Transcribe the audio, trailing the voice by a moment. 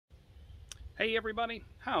Hey everybody,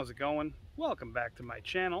 how's it going? Welcome back to my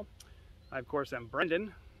channel. I, of course, am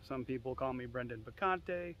Brendan. Some people call me Brendan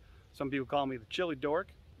Baccatum. Some people call me the Chili Dork.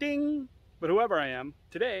 Ding! But whoever I am,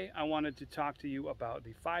 today I wanted to talk to you about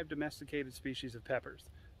the 5 domesticated species of peppers.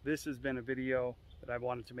 This has been a video that I've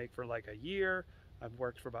wanted to make for like a year. I've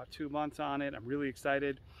worked for about 2 months on it. I'm really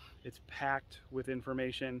excited. It's packed with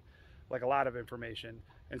information, like a lot of information.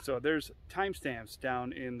 And so there's timestamps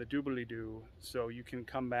down in the doobly-doo, so you can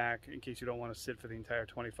come back in case you don't want to sit for the entire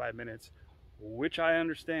 25 minutes, which I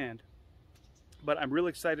understand. But I'm really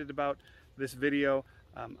excited about this video.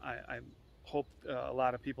 I hope a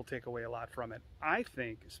lot of people take away a lot from it. I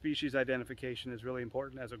think species identification is really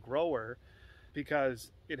important as a grower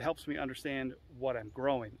because it helps me understand what I'm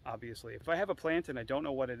growing, obviously. If I have a plant and I don't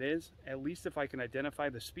know what it is, at least if I can identify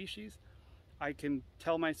the species, I can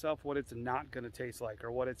tell myself what it's not going to taste like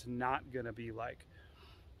or what it's not going to be like.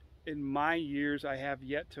 In my years, I have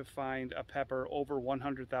yet to find a pepper over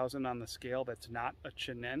 100,000 on the scale that's not a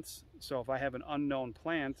Chinense. So if I have an unknown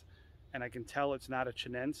plant and I can tell it's not a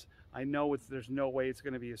Chinense, I know there's no way it's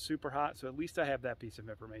going to be a super hot, so at least I have that piece of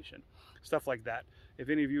information. Stuff like that. If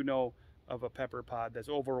any of you know of a pepper pod that's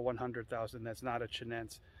over 100,000 that's not a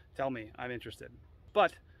Chinense, tell me, I'm interested.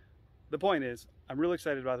 But the point is, I'm really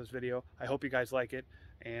excited about this video. I hope you guys like it.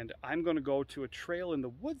 And I'm going to go to a trail in the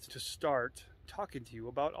woods to start talking to you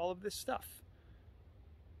about all of this stuff.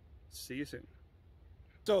 See you soon.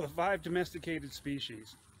 So the 5 domesticated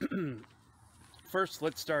species. First,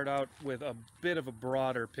 let's start out with a bit of a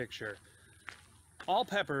broader picture. All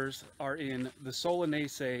peppers are in the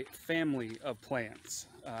Solanaceae family of plants,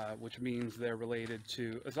 which means they're related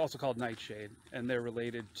to, it's also called nightshade, and they're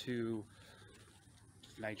related to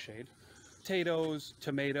nightshade, potatoes,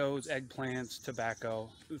 tomatoes, eggplants, tobacco,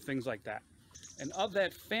 things like that. And of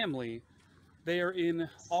that family, they are in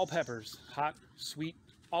all peppers, hot, sweet,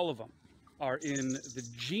 all of them are in the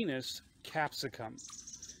genus Capsicum.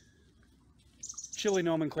 Chili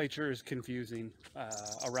nomenclature is confusing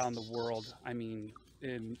around the world. I mean,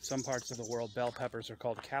 in some parts of the world, bell peppers are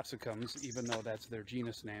called capsicums, even though that's their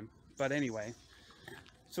genus name. But anyway,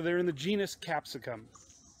 so they're in the genus Capsicum.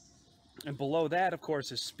 And below that, of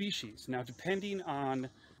course, is species. Now, depending on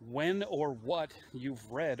when or what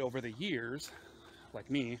you've read over the years,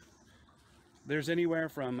 like me, there's anywhere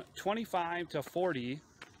from 25 to 40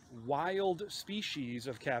 wild species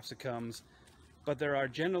of capsicums, but there are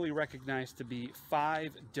generally recognized to be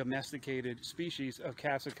 5 domesticated species of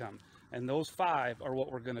capsicum. And those 5 are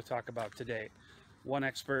what we're going to talk about today. One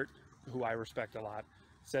expert, who I respect a lot,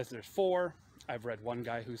 says there's 4. I've read one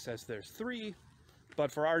guy who says there's 3. But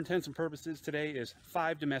for our intents and purposes today is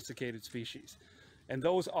 5 domesticated species. And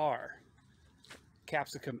those are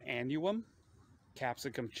Capsicum Annuum,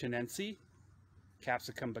 Capsicum Chinense,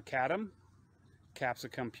 Capsicum Baccatum,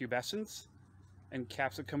 Capsicum Pubescens, and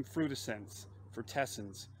Capsicum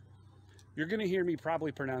Frutescens. You're going to hear me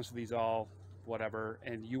probably pronounce these all whatever,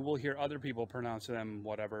 and you will hear other people pronounce them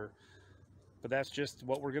whatever. But that's just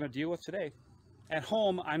what we're going to deal with today. At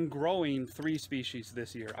home, I'm growing 3 species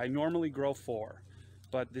this year. I normally grow 4.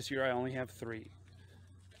 But this year I only have 3.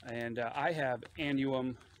 And I have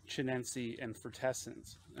Annuum, Chinense, and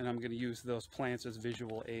Frutescens. And I'm going to use those plants as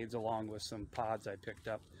visual aids along with some pods I picked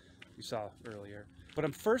up you saw earlier. But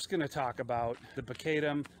I'm first going to talk about the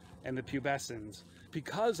Baccatum and the Pubescens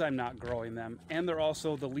because I'm not growing them, and they're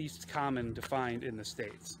also the least common to find in the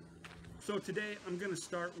States. So today I'm going to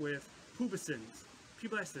start with Pubescens.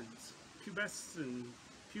 Pubescen.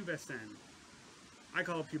 I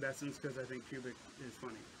call it Pubescens because I think pubic is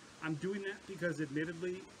funny. I'm doing that because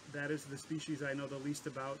admittedly that is the species I know the least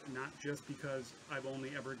about, not just because I've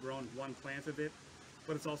only ever grown 1 plant of it,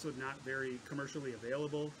 but it's also not very commercially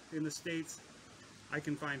available in the States. I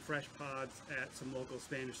can find fresh pods at some local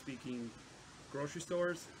Spanish-speaking grocery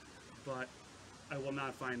stores, but I will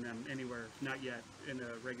not find them anywhere, not yet, in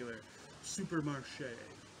a regular supermarché.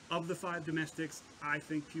 Of the 5 domestics, I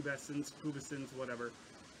think Pubescens, whatever,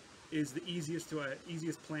 is the easiest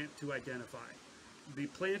plant to identify. The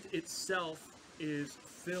plant itself is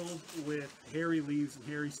filled with hairy leaves and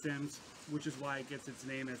hairy stems, which is why it gets its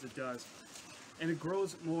name as it does. And it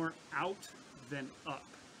grows more out than up.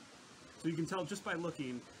 So you can tell just by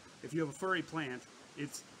looking, if you have a furry plant,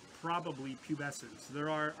 it's probably Pubescens.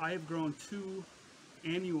 I have grown 2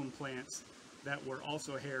 Annuum plants that were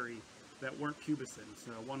also hairy that weren't Pubescens.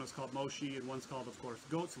 One was called Moshi and one's called, of course,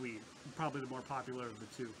 goat's weed, probably the more popular of the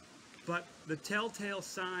 2. But the telltale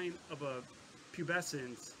sign of a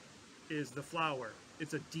Pubescens is the flower.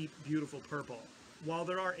 It's a deep, beautiful purple. While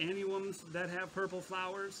there are Annuums that have purple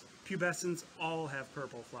flowers, Pubescens all have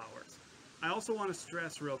purple flowers. I also want to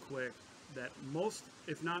stress real quick that most,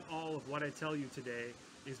 if not all, of what I tell you today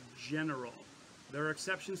is general. There are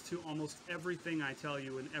exceptions to almost everything I tell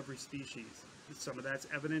you in every species. Some of that's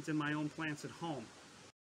evident in my own plants at home.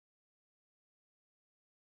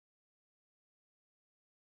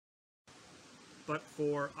 But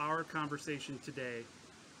for our conversation today,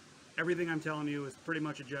 everything I'm telling you is pretty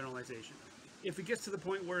much a generalization. If it gets to the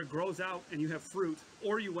point where it grows out and you have fruit,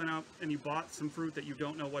 or you went out and you bought some fruit that you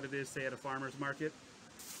don't know what it is, say at a farmer's market,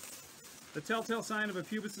 the telltale sign of a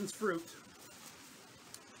pubescens fruit,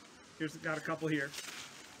 here's got a couple here.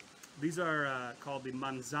 These are called the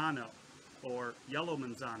manzano, or yellow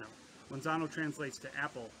manzano. Manzano translates to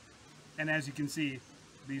apple, and as you can see,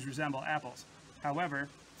 these resemble apples. However,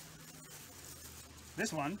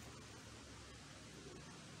 this one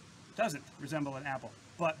doesn't resemble an apple,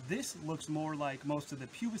 but this looks more like most of the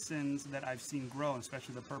pubescens that I've seen grow,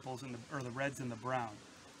 especially the purples and the reds and the brown.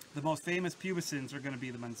 The most famous pubescens are going to be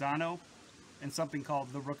the manzano and something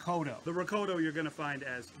called the rocoto. The rocoto you're going to find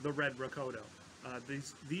as the red rocoto.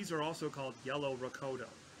 These are also called yellow rocoto.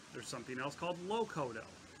 There's something else called locoto.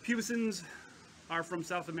 Pubescens are from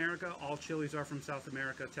South America. All chilies are from South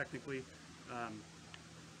America, technically.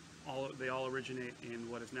 They all originate in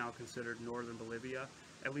what is now considered northern Bolivia.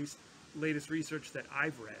 At least latest research that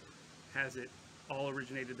I've read has it all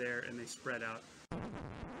originated there and they spread out.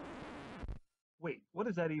 Wait, what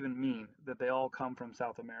does that even mean, that they all come from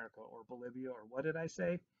South America or Bolivia, or what did I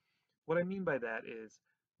say? What I mean by that is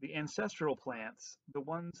the ancestral plants, the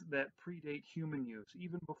ones that predate human use,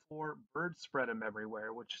 even before birds spread them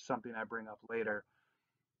everywhere, which is something I bring up later.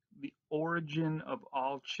 The origin of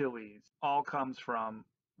all chilies all comes from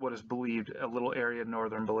what is believed a little area in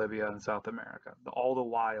northern Bolivia and South America. All the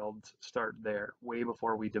wilds start there, way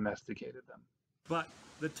before we domesticated them. But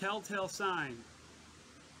the telltale sign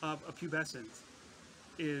of a pubescens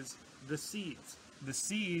is the seeds. The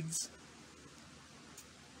seeds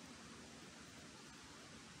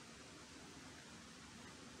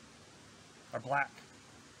are black.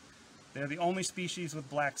 They're the only species with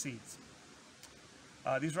black seeds.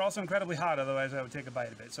 These are also incredibly hot, otherwise I would take a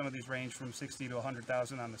bite of it. Some of these range from 60 to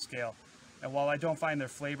 100,000 on the scale. And while I don't find their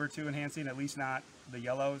flavor too enhancing, at least not the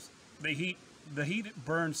yellows, the heat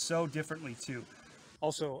burns so differently too.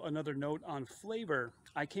 Also, another note on flavor,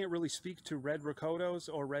 I can't really speak to red rocotos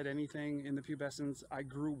or red anything in the pubescens. I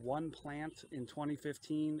grew one plant in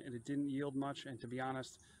 2015 and it didn't yield much, and to be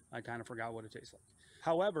honest, I kind of forgot what it tastes like.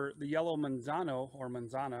 However, the yellow manzano or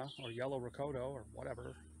manzana or yellow rocoto or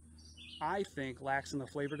whatever, I think lacks in the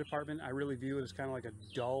flavor department. I really view it as kind of like a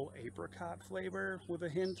dull apricot flavor with a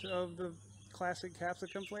hint of the classic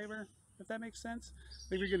capsicum flavor, if that makes sense.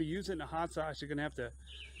 If you're going to use it in a hot sauce, you're going to have to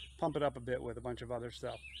pump it up a bit with a bunch of other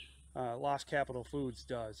stuff. Lost Capital Foods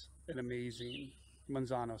does an amazing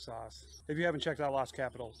manzano sauce. If you haven't checked out Lost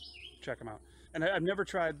Capital, check them out. And I've never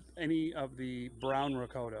tried any of the brown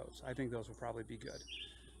rocotos. I think those will probably be good.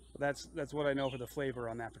 But that's what I know for the flavor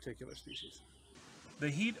on that particular species. The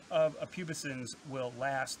heat of a pubescens will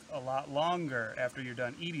last a lot longer after you're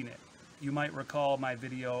done eating it. You might recall my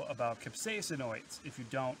video about capsaicinoids. If you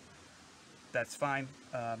don't, that's fine.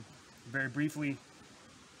 Very briefly,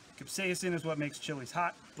 capsaicin is what makes chilies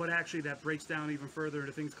hot, but actually that breaks down even further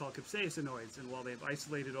into things called capsaicinoids. And while they've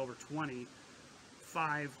isolated over 20,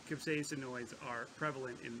 5 capsaicinoids are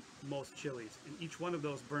prevalent in most chilies, and each one of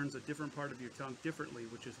those burns a different part of your tongue differently,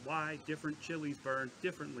 which is why different chilies burn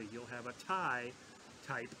differently. You'll have a Thai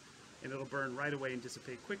type and it'll burn right away and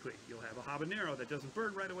dissipate quickly. You'll have a habanero that doesn't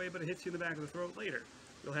burn right away, but it hits you in the back of the throat later.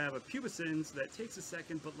 You'll have a pubescens that takes a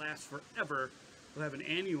second but lasts forever. You'll have an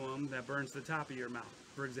annuum that burns the top of your mouth,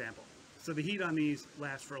 for example. So the heat on these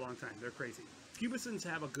lasts for a long time. They're crazy. Pubescens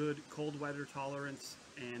have a good cold weather tolerance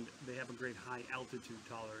and they have a great high altitude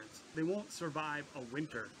tolerance. They won't survive a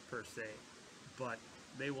winter per se, but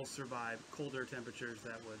they will survive colder temperatures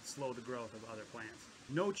that would slow the growth of other plants.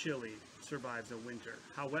 No chili survives a winter.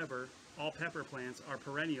 However, all pepper plants are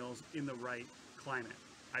perennials in the right climate.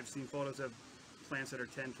 I've seen photos of plants that are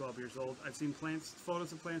 10, 12 years old. I've seen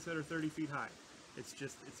photos of plants that are 30 feet high. It's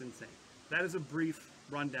insane. That is a brief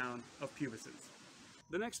rundown of pubescens.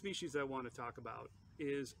 The next species I want to talk about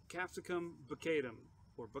is Capsicum baccatum,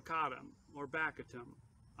 or Baccatum, or Baccatum.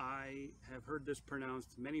 I have heard this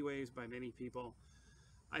pronounced many ways by many people.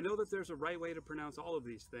 I know that there's a right way to pronounce all of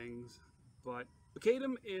these things, but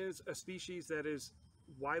Baccatum is a species that is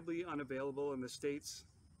widely unavailable in the States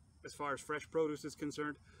as far as fresh produce is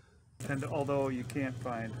concerned. And although you can't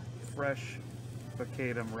find fresh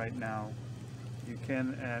Baccatum right now, you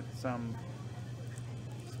can at some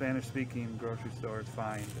Spanish-speaking grocery stores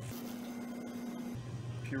find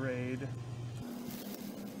pureed,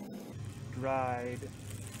 dried,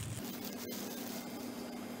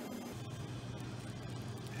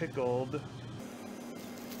 pickled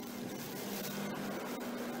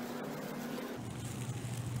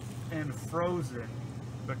and frozen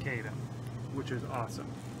Baccatum, which is awesome.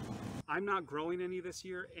 I'm not growing any this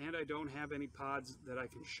year, and I don't have any pods that I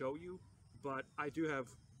can show you, but I do have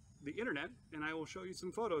the internet, and I will show you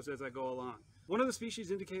some photos as I go along. One of the species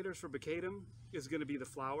indicators for Baccatum is going to be the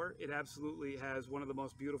flower. It absolutely has one of the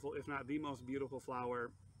most beautiful, if not the most beautiful flower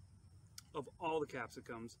of all the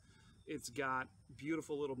capsicums. It's got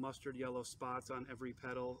beautiful little mustard yellow spots on every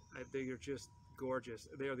petal. They are just gorgeous.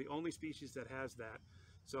 They are the only species that has that.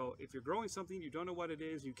 So if you're growing something, you don't know what it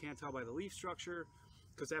is, you can't tell by the leaf structure,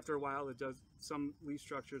 because after a while it does, some leaf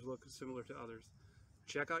structures look similar to others.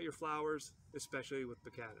 Check out your flowers, especially with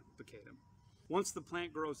Baccatum. Once the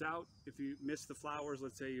plant grows out, if you miss the flowers,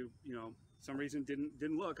 let's say you some reason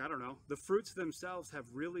didn't look, I don't know. The fruits themselves have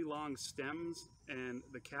really long stems, and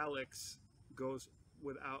the calyx goes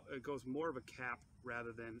more of a cap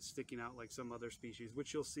rather than sticking out like some other species,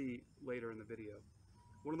 which you'll see later in the video.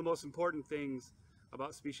 One of the most important things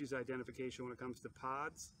about species identification when it comes to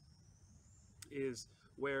pods is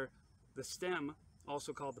where the stem,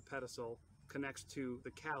 also called the pedicel, connects to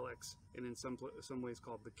the calyx, and in some ways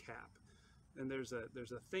called the cap. And there's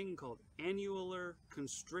a thing called annular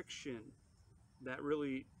constriction that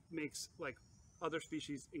really makes like other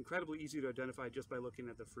species incredibly easy to identify just by looking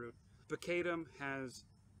at the fruit. Baccatum has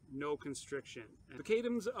no constriction. And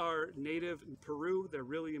Baccatums are native in Peru. They're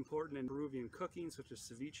really important in Peruvian cooking, such as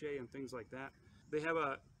ceviche and things like that. They have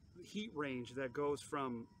a heat range that goes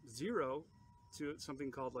from 0 to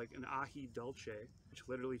something called like an ají dulce, which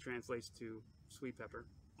literally translates to sweet pepper,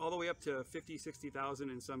 all the way up to 50, 60,000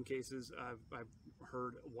 in some cases. I've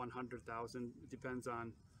heard 100,000. It depends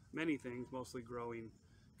on many things, mostly growing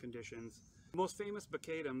conditions. The most famous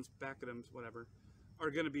Baccatums, whatever,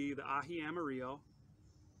 are going to be the ají amarillo,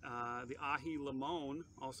 the ají limon,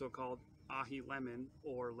 also called ají lemon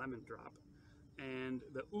or lemon drop, and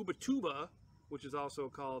the ubatuba, which is also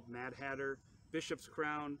called Mad Hatter, Bishop's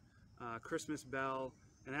Crown, Christmas Bell,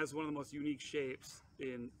 and has one of the most unique shapes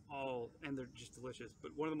in all, and they're just delicious,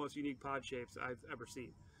 but one of the most unique pod shapes I've ever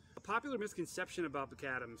seen. A popular misconception about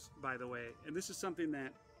Baccatums, by the way, and this is something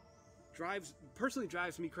that personally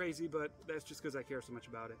drives me crazy, but that's just because I care so much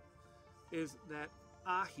about it, is that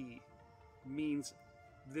ají means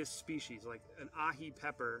this species, like an ají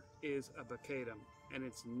pepper is a Baccatum, and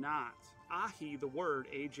it's not. Ají, the word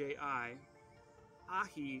A-J-I,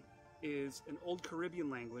 ají is an old Caribbean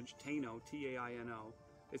language, Taino, T-A-I-N-O.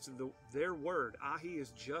 It's their word. Ají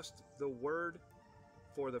is just the word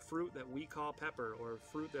for the fruit that we call pepper, or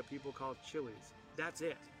fruit that people call chilies. That's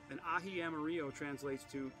it. And ají amarillo translates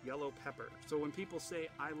to yellow pepper. So when people say,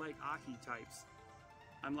 I like ají types,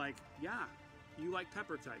 I'm like, yeah, you like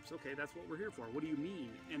pepper types. Okay, that's what we're here for. What do you mean?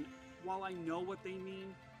 And while I know what they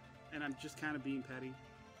mean, and I'm just kind of being petty,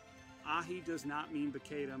 ají does not mean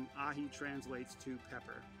Baccatum. Ají translates to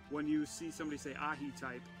pepper. When you see somebody say ají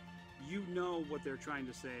type, you know what they're trying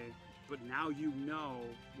to say, but now you know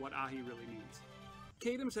what ají really means.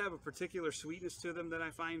 Baccatums have a particular sweetness to them that I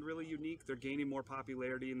find really unique. They're gaining more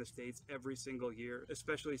popularity in the States every single year,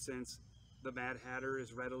 especially since the Mad Hatter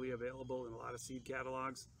is readily available in a lot of seed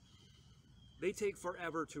catalogs. They take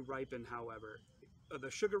forever to ripen, however. The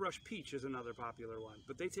Sugar Rush Peach is another popular one,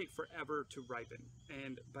 but they take forever to ripen.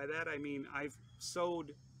 And by that I mean I've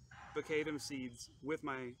sowed Baccatum seeds with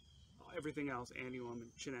my everything else, Annuum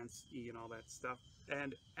and Chinense and all that stuff.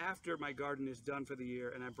 And after my garden is done for the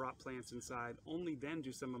year and I brought plants inside, only then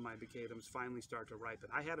do some of my Baccatums finally start to ripen.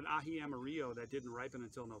 I had an ají amarillo that didn't ripen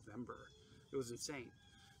until November. It was insane.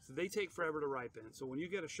 So they take forever to ripen. So when you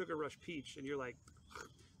get a Sugar Rush Peach and you're like,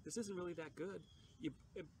 this isn't really that good,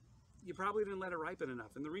 you probably didn't let it ripen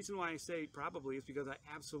enough. And the reason why I say probably is because I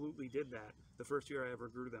absolutely did that the first year I ever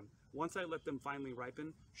grew them. Once I let them finally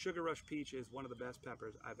ripen, Sugar Rush Peach is one of the best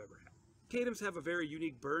peppers I've ever had. Baccatums have a very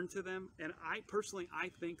unique burn to them, and I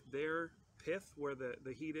think their pith, where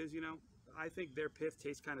the heat is, I think their pith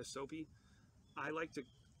tastes kind of soapy. I like to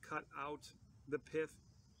cut out the pith,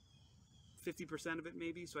 50% of it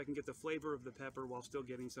maybe, so I can get the flavor of the pepper while still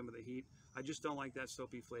getting some of the heat. I just don't like that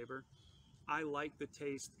soapy flavor. I like the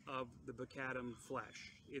taste of the Baccatum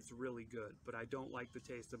flesh. It's really good, but I don't like the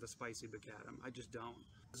taste of a spicy Baccatum. I just don't.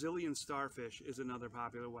 Brazilian starfish is another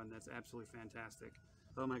popular one that's absolutely fantastic.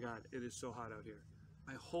 Oh my God, it is so hot out here.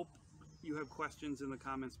 I hope you have questions in the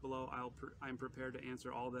comments below. I'm prepared to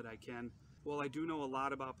answer all that I can. Well, I do know a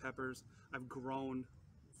lot about peppers. I've grown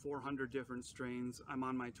 400 different strains. I'm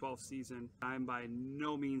on my 12th season. I'm by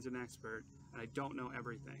no means an expert, and I don't know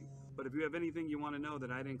everything. But if you have anything you want to know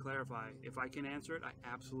that I didn't clarify, if I can answer it, I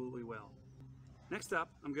absolutely will. Next up,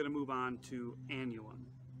 I'm going to move on to Annuum.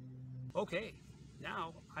 Okay,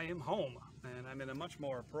 now I am home and I'm in a much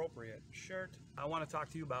more appropriate shirt. I want to talk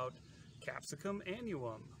to you about Capsicum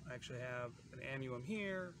Annuum. I actually have an Annuum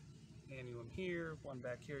here, one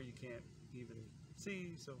back here you can't even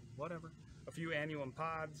see, so whatever. A few Annuum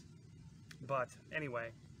pods, but anyway,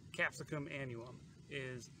 Capsicum Annuum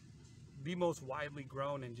is the most widely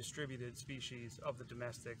grown and distributed species of the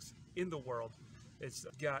domestics in the world. It's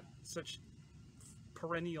got such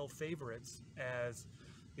perennial favorites as,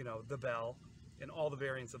 you know, the bell and all the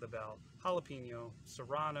variants of the bell, jalapeno,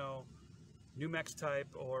 serrano, New Mex type,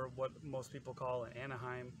 or what most people call an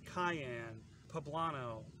Anaheim, cayenne,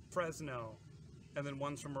 poblano, Fresno, and then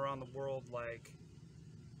ones from around the world like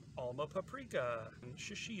Alma paprika and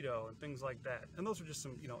shishito and things like that. And those are just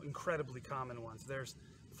some, you know, incredibly common ones. There's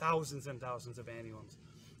thousands and thousands of annuums.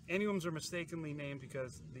 Annuums are mistakenly named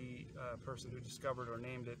because the person who discovered or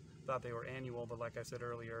named it thought they were annual, but like I said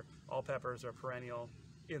earlier, all peppers are perennial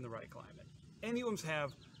in the right climate. Annuums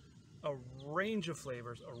have a range of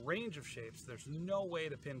flavors, a range of shapes. There's no way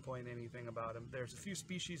to pinpoint anything about them. There's a few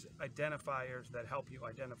species identifiers that help you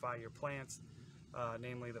identify your plants,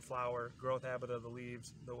 namely the flower, growth habit of the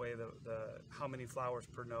leaves, the way how many flowers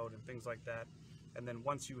per node and things like that. And then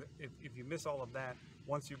once you, if you miss all of that,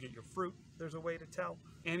 once you get your fruit, there's a way to tell.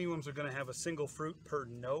 Annuums are going to have a single fruit per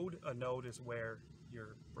node. A node is where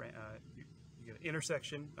your you get an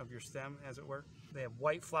intersection of your stem, as it were. They have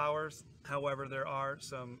white flowers. However, there are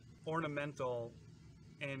some ornamental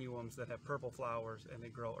annuums that have purple flowers and they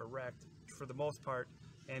grow erect. For the most part,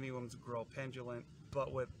 annuums grow pendulant,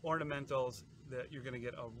 but with ornamentals, that you're going to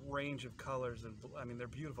get a range of colors, and I mean, they're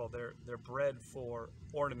beautiful. They're bred for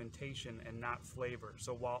ornamentation and not flavor.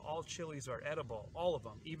 So while all chilies are edible, all of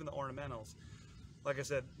them, even the ornamentals, like I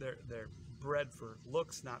said, they're bred for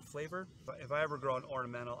looks, not flavor. But if I ever grow an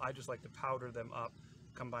ornamental, I just like to powder them up,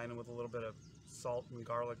 combine them with a little bit of salt and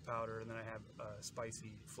garlic powder, and then I have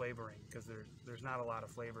spicy flavoring because there's not a lot of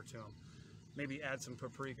flavor to them. Maybe add some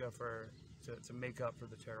paprika to make up for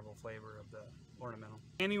the terrible flavor of the ornamental.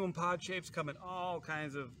 Annuum pod shapes come in all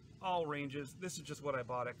ranges. This is just what I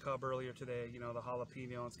bought at Cub earlier today. You know, the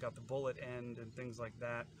jalapeno, it's got the bullet end and things like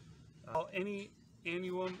that. Any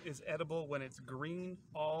annuum is edible when it's green.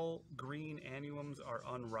 All green annuums are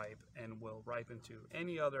unripe and will ripen to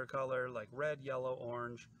any other color like red, yellow,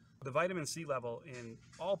 orange. The vitamin C level in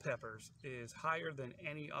all peppers is higher than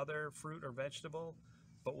any other fruit or vegetable.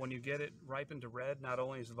 But when you get it ripened to red, not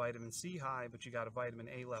only is the vitamin C high, but you got a vitamin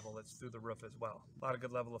A level that's through the roof as well. A lot of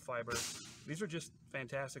good level of fiber. These are just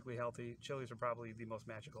fantastically healthy. Chilies are probably the most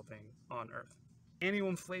magical thing on earth.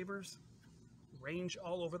 Annuum flavors range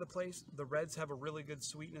all over the place. The reds have a really good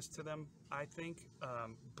sweetness to them, I think.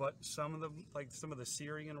 But some of them, like some of the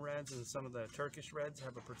Syrian reds and some of the Turkish reds,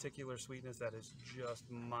 have a particular sweetness that is just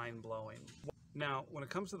mind-blowing. Now, when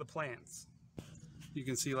it comes to the plants, you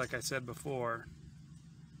can see, like I said before,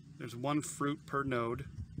 there's one fruit per node.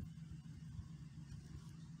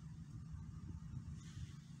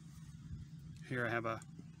 Here I have a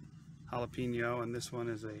jalapeno, and this one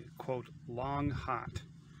is a, quote, long hot.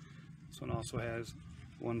 This one also has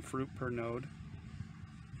one fruit per node.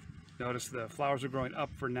 Notice the flowers are growing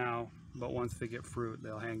up for now, but once they get fruit,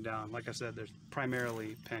 they'll hang down. Like I said, they're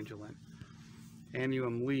primarily pendulant.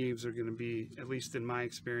 Annuum leaves are going to be, at least in my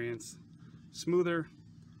experience, smoother,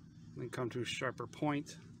 then come to a sharper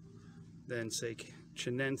point than, say,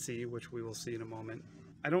 Chinense, which we will see in a moment.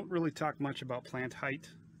 I don't really talk much about plant height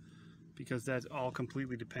because that's all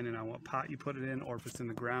completely dependent on what pot you put it in or if it's in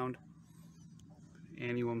the ground.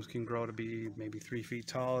 Annuums can grow to be maybe 3 feet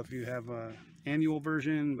tall if you have an annual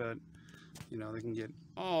version, but you know, they can get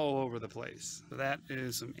all over the place. So that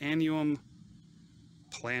is some annuum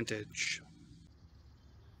plantage.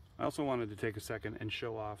 I also wanted to take a second and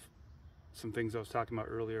show off some things I was talking about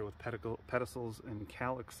earlier with pedicels and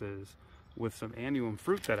calyxes with some annuum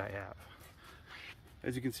fruit that I have.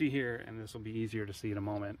 As you can see here, and this will be easier to see in a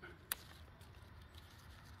moment,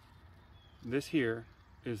 this here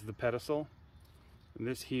is the pedicel, and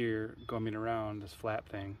this here going around, this flat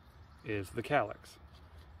thing, is the calyx.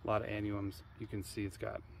 A lot of annuums, you can see it's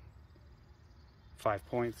got 5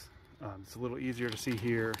 points. It's a little easier to see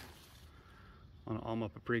here on Alma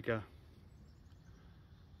paprika.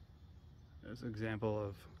 There's an example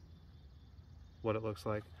of what it looks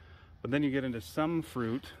like. But then you get into some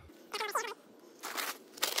fruit,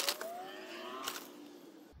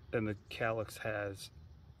 and the calyx has,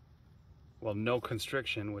 well, no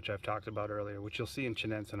constriction, which I've talked about earlier, which you'll see in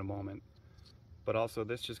Chinense in a moment. But also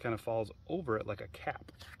this just kind of falls over it like a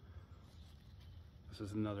cap. This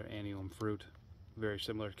is another annuum fruit, very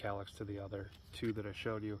similar calyx to the other two that I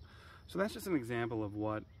showed you. So that's just an example of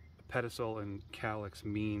what pedicel and calyx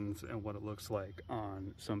means and what it looks like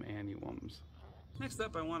on some annuums. Next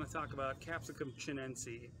up, I want to talk about Capsicum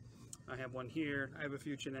chinense. I have one here. I have a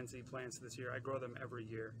few chinense plants this year. I grow them every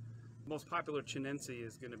year. The most popular chinense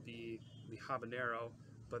is going to be the habanero,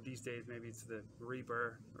 but these days maybe it's the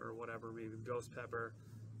reaper or whatever, maybe the ghost pepper.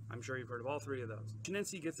 I'm sure you've heard of all three of those.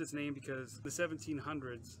 Chinense gets its name because the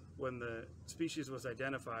 1700s, when the species was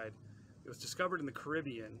identified, it was discovered in the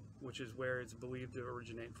Caribbean, which is where it's believed to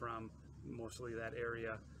originate from, mostly that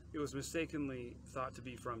area. It was mistakenly thought to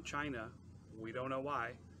be from China. We don't know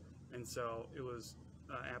why. And so it was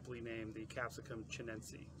aptly named the Capsicum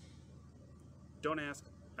chinense. Don't ask,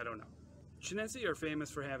 I don't know. Chinense are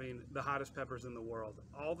famous for having the hottest peppers in the world.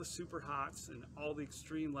 All the super hots and all the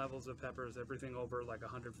extreme levels of peppers, everything over like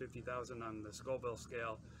 150,000 on the Scoville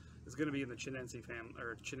scale, is going to be in the Chinense family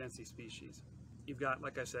or Chinense species. You've got,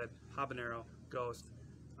 like I said, habanero, ghost.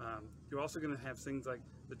 You're also going to have things like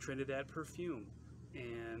the Trinidad perfume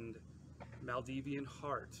and Maldivian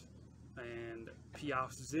heart and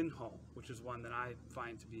Pubescens, which is one that I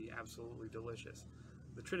find to be absolutely delicious.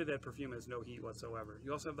 The Trinidad perfume has no heat whatsoever.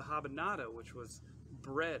 You also have the habanado, which was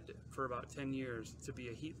bred for about 10 years to be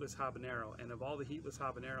a heatless habanero, and of all the heatless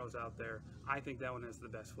habaneros out there, I think that one has the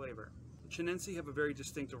best flavor. Chinense have a very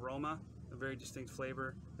distinct aroma, a very distinct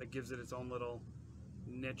flavor that gives it its own little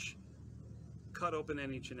niche. Cut open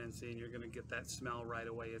any Chinense and you're going to get that smell right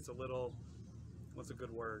away. It's a little, what's a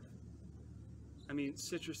good word? I mean,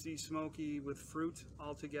 citrusy, smoky with fruit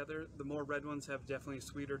all together. The more red ones have definitely a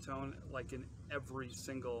sweeter tone, like in every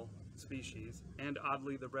single species. And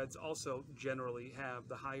oddly, the reds also generally have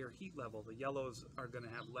the higher heat level. The yellows are going to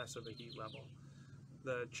have less of a heat level.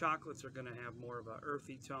 The chocolates are going to have more of a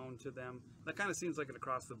earthy tone to them. That kind of seems like an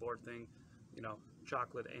across-the-board thing. You know,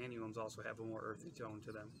 chocolate annuums also have a more earthy tone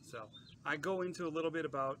to them. So I go into a little bit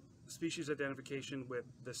about species identification with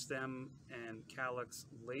the stem and calyx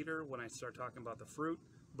later when I start talking about the fruit.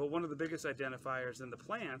 But one of the biggest identifiers in the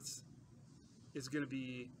plants is going to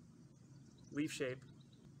be leaf shape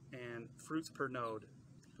and fruits per node.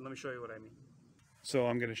 And let me show you what I mean. So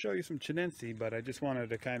I'm going to show you some Chinense, but I just wanted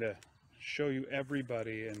to kind of show you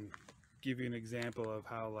everybody and give you an example of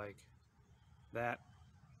how like that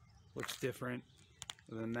looks different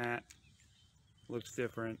than that looks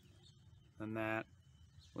different than that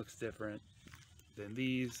looks different than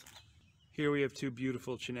these. Here we have two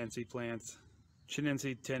beautiful Chinense plants.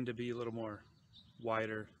 Chinense tend to be a little more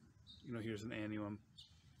wider. You know, here's an Annuum.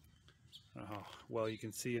 I don't know how well you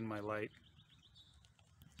can see in my light,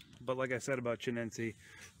 but like I said about Chinense,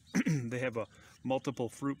 they have a multiple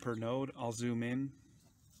fruit per node. I'll zoom in.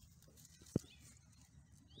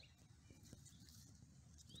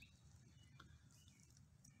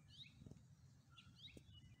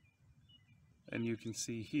 And you can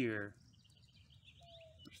see here,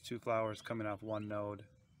 there's two flowers coming off one node,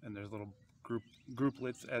 and there's little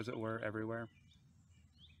grouplets, as it were, everywhere.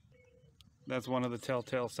 That's one of the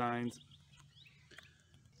telltale signs.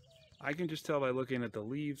 I can just tell by looking at the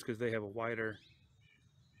leaves because they have a wider,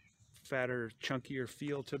 fatter, chunkier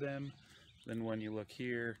feel to them than when you look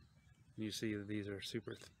here. And you see that these are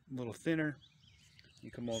super a little thinner.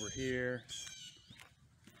 You come over here,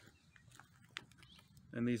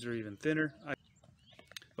 and these are even thinner.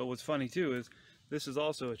 But what's funny too is this is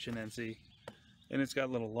also a Chinense, and it's got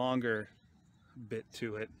a little longer bit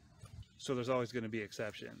to it. So there's always going to be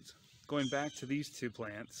exceptions. Going back to these two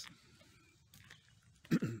plants,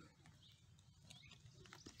 you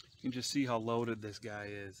can just see how loaded this guy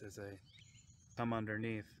is as I come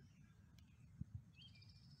underneath.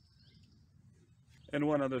 And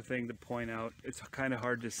one other thing to point out, it's kind of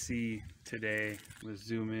hard to see today. Let's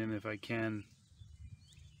zoom in if I can.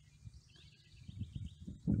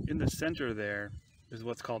 In the center there is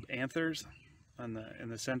what's called anthers in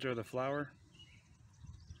the center of the flower.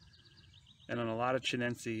 And on a lot of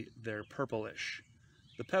Chinense, they're purplish.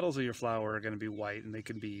 The petals of your flower are going to be white, and they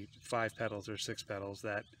can be 5 petals or 6 petals.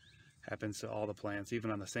 That happens to all the plants,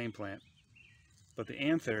 even on the same plant. But the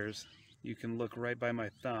anthers, you can look right by my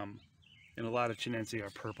thumb, and a lot of Chinense are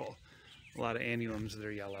purple. A lot of annuums,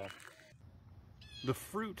 they're yellow. The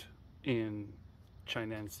fruit in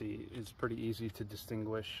Chinense is pretty easy to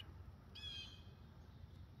distinguish.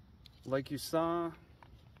 Like you saw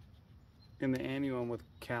in the Annuum with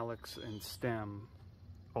calyx and stem,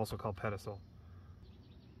 also called pedicel.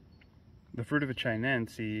 The fruit of a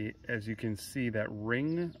Chinense, as you can see, that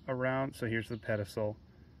ring around, so here's the pedicel,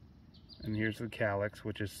 and here's the calyx,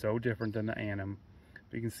 which is so different than the Annuum.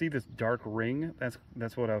 But you can see this dark ring,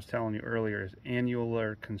 that's what I was telling you earlier, is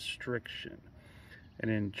annular constriction. And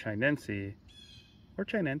in Chinense, or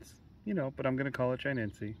Chinense, you know, but I'm going to call it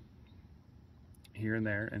Chinense. here and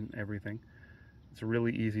there and everything. It's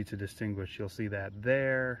really easy to distinguish. You'll see that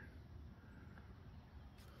there.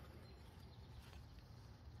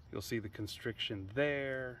 You'll see the constriction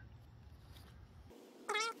there.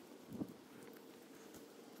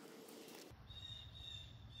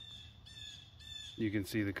 You can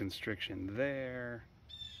see the constriction there.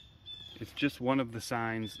 It's just one of the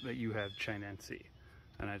signs that you have Chinense.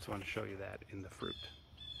 And I just want to show you that in the fruit.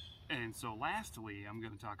 And so lastly, I'm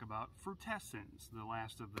going to talk about Frutescens, the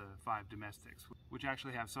last of the 5 domestics, which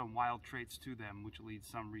actually have some wild traits to them, which leads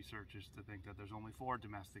some researchers to think that there's only 4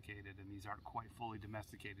 domesticated, and these aren't quite fully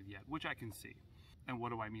domesticated yet, which I can see. And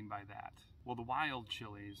what do I mean by that? Well, the wild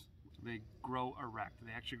chilies, they grow erect.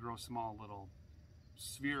 They actually grow small little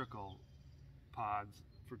spherical pods.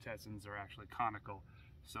 Frutescens are actually conical,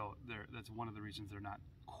 so that's one of the reasons they're not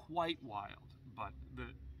quite wild, but the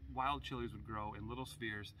wild chilies would grow in little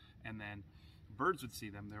spheres, and then birds would see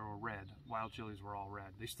them. They were red. Wild chilies were all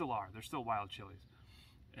red. They still are. They're still wild chilies.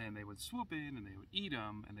 And they would swoop in and they would eat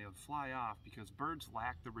them and they would fly off because birds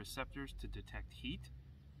lack the receptors to detect heat.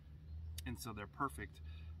 And so they're perfect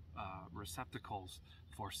receptacles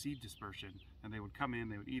for seed dispersion. And they would come in,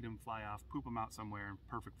 they would eat them, fly off, poop them out somewhere,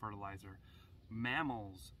 perfect fertilizer.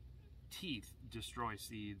 Mammals' teeth destroy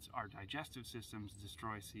seeds. Our digestive systems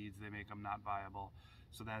destroy seeds. They make them not viable.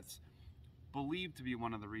 So that's believed to be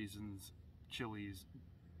one of the reasons chilies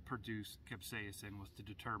produce capsaicin, was to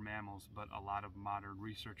deter mammals, but a lot of modern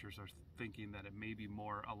researchers are thinking that it may be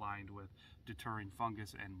more aligned with deterring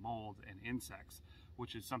fungus and mold and insects,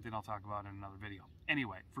 which is something I'll talk about in another video.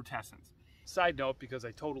 Anyway, Frutescens. Side note, because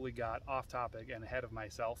I totally got off topic and ahead of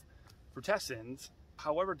myself, Frutescens,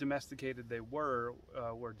 however domesticated they were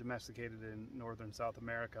domesticated in northern South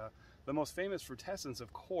America. The most famous Frutescens,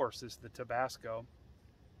 of course, is the Tabasco.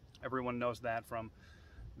 Everyone knows that from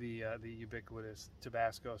the ubiquitous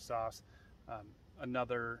Tabasco sauce.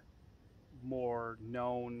 Another more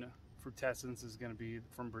known Frutescens is going to be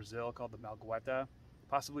from Brazil, called the Malgueta,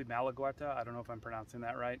 possibly Malagueta. I don't know if I'm pronouncing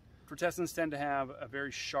that right. Frutescens tend to have a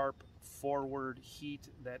very sharp forward heat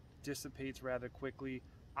that dissipates rather quickly.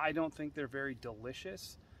 I don't think they're very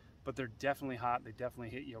delicious, but they're definitely hot. They definitely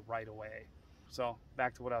hit you right away. So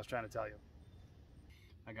back to what I was trying to tell you.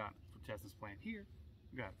 I got Frutescens plant here.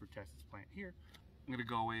 I got Frutescens plant here. I'm going to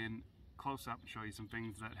go in close up and show you some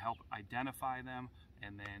things that help identify them,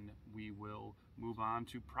 and then we will move on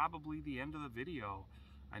to probably the end of the video.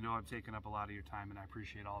 I know I've taken up a lot of your time, and I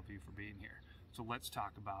appreciate all of you for being here. So let's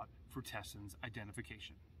talk about Frutescens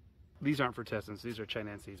identification. These aren't Frutescens, these are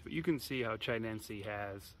Chinenses, but you can see how Chinense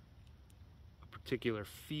has a particular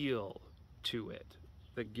feel to it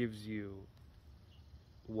that gives you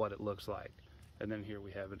what it looks like. And then here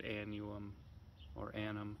we have an Annuum or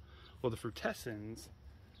Annuum. Well, the Frutescens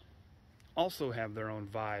also have their own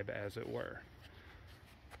vibe, as it were.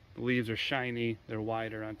 The leaves are shiny, they're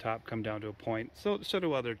wider on top, come down to a point. So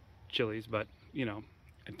do other chilies, but you know,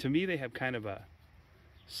 and to me they have kind of a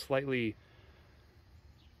slightly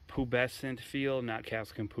pubescent feel, not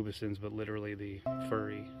Capsicum pubescens, but literally the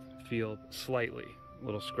furry feel, slightly, a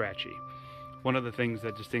little scratchy. One of the things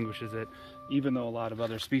that distinguishes it, even though a lot of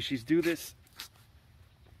other species do this,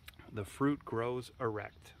 the fruit grows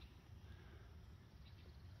erect.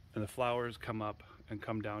 And the flowers come up and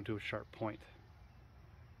come down to a sharp point.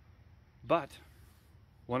 But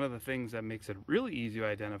one of the things that makes it really easy to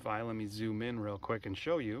identify, let me zoom in real quick and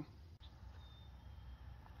show you,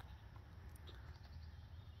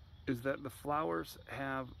 is that the flowers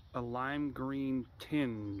have a lime green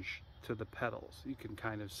tinge to the petals. You can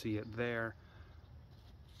kind of see it there.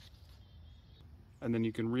 And then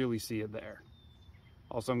you can really see it there.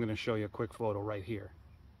 Also, I'm going to show you a quick photo right here.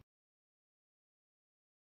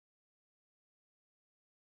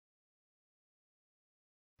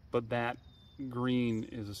 But that green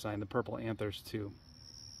is a sign, the purple anthers too.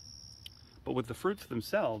 But with the fruits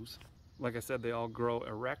themselves, like I said, they all grow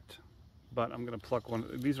erect, but I'm going to pluck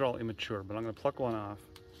one. These are all immature, but I'm going to pluck one off.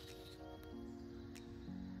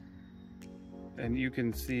 And you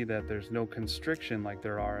can see that there's no constriction like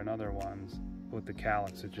there are in other ones with the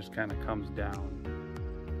calyx. It just kind of comes down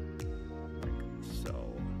like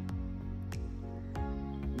so.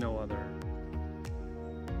 No other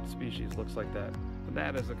species looks like that. But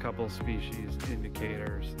that is a couple species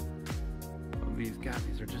indicators of these. God,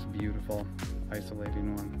 these are just beautiful.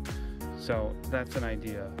 Isolating one. So that's an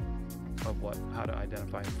idea of how to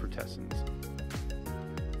identify Frutescens.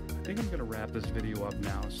 I think I'm going to wrap this video up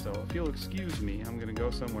now, so if you'll excuse me, I'm going to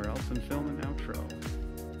go somewhere else and film an outro.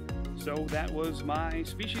 So that was my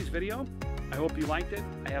species video. I hope you liked it.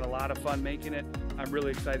 I had a lot of fun making it. I'm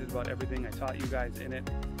really excited about everything I taught you guys in it.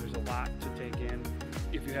 There's There's a lot to take in.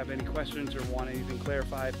 If you have any questions or want anything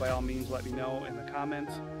clarified, by all means let me know in the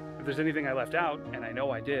comments. If there's anything I left out, and I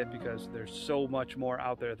know I did because there's so much more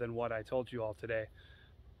out there than what I told you all today,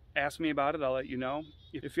 ask me about it, I'll let you know.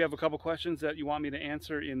 If you have a couple questions that you want me to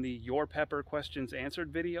answer in the Your Pepper Questions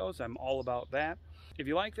Answered videos, I'm all about that. If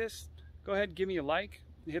you like this, go ahead and give me a like,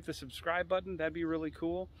 hit the subscribe button, that'd be really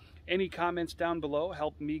cool. Any comments down below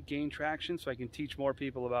help me gain traction so I can teach more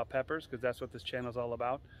people about peppers, because that's what this channel is all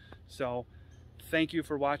about. So thank you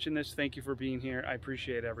for watching this, thank you for being here, I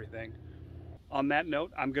appreciate everything. On that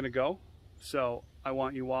note, I'm gonna go, so I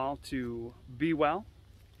want you all to be well,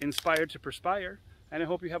 inspired to perspire, and I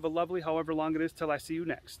hope you have a lovely however long it is till I see you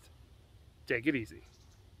next. Take it easy.